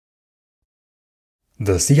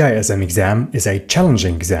The CISM exam is a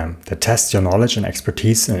challenging exam that tests your knowledge and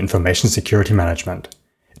expertise in information security management.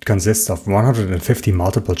 It consists of 150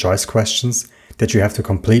 multiple-choice questions that you have to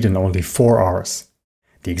complete in only 4 hours.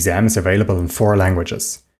 The exam is available in 4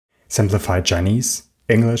 languages: simplified Chinese,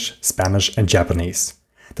 English, Spanish, and Japanese.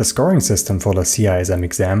 The scoring system for the CISM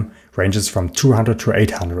exam ranges from 200 to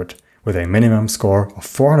 800, with a minimum score of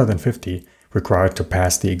 450 required to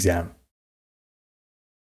pass the exam.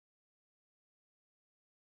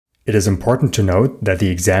 It is important to note that the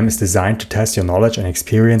exam is designed to test your knowledge and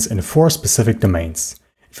experience in 4 specific domains: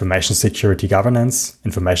 information security governance,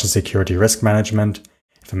 information security risk management,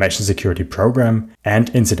 information security program,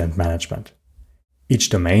 and incident management. Each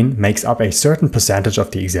domain makes up a certain percentage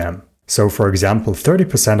of the exam. So for example,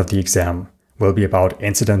 30% of the exam will be about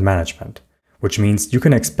incident management, which means you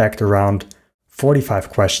can expect around 45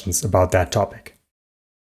 questions about that topic.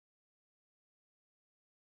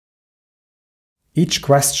 Each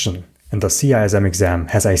question in the CISM exam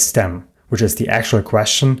has a stem, which is the actual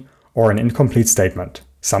question or an incomplete statement.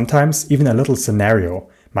 Sometimes even a little scenario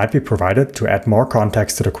might be provided to add more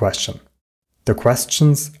context to the question. The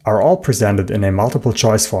questions are all presented in a multiple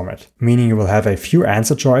choice format, meaning you will have a few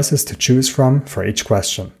answer choices to choose from for each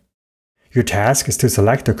question. Your task is to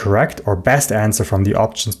select the correct or best answer from the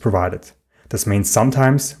options provided. This means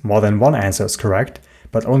sometimes more than one answer is correct,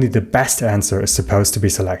 but only the best answer is supposed to be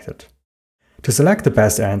selected. To select the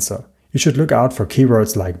best answer, you should look out for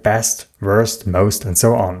keywords like best, worst, most, and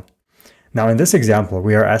so on. Now in this example,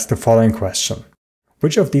 we are asked the following question: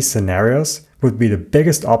 which of these scenarios would be the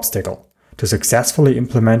biggest obstacle to successfully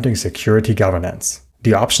implementing security governance?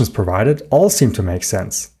 The options provided all seem to make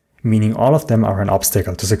sense, meaning all of them are an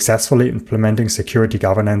obstacle to successfully implementing security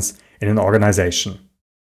governance in an organization.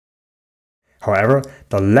 However,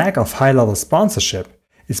 the lack of high-level sponsorship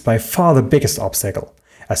is by far the biggest obstacle,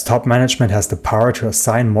 as top management has the power to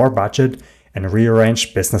assign more budget and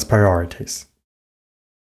rearrange business priorities.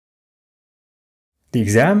 The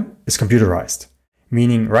exam is computerized,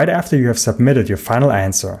 meaning right after you have submitted your final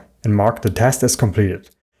answer and marked the test as completed,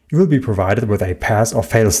 you will be provided with a pass or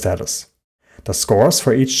fail status. The scores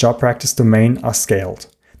for each job practice domain are scaled.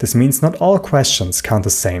 This means not all questions count the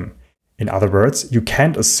same. In other words, you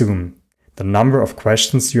can't assume the number of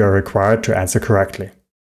questions you are required to answer correctly.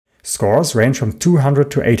 Scores range from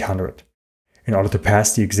 200 to 800. In order to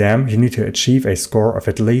pass the exam, you need to achieve a score of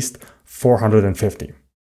at least 450.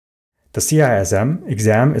 The CISM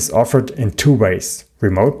exam is offered in 2 ways: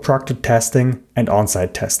 remote proctored testing and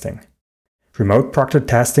on-site testing. Remote proctored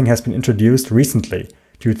testing has been introduced recently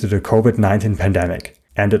due to the COVID-19 pandemic,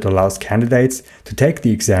 and it allows candidates to take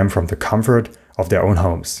the exam from the comfort of their own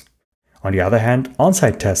homes. On the other hand,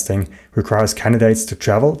 on-site testing requires candidates to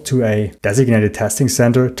travel to a designated testing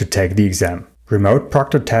center to take the exam. Remote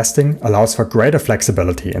proctored testing allows for greater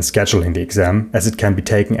flexibility in scheduling the exam, as it can be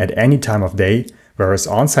taken at any time of day, whereas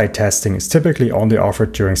on-site testing is typically only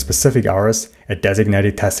offered during specific hours at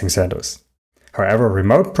designated testing centers. However,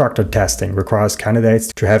 remote proctored testing requires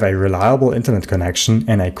candidates to have a reliable internet connection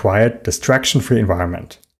and a quiet, distraction-free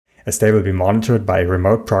environment, as they will be monitored by a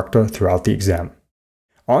remote proctor throughout the exam.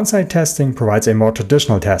 On-site testing provides a more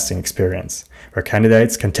traditional testing experience, where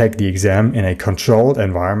candidates can take the exam in a controlled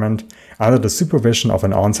environment under the supervision of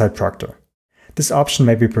an on-site proctor. This option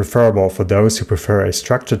may be preferable for those who prefer a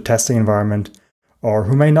structured testing environment or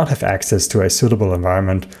who may not have access to a suitable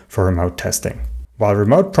environment for remote testing. While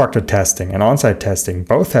remote proctored testing and on-site testing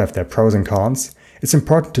both have their pros and cons, it's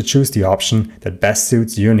important to choose the option that best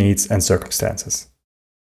suits your needs and circumstances.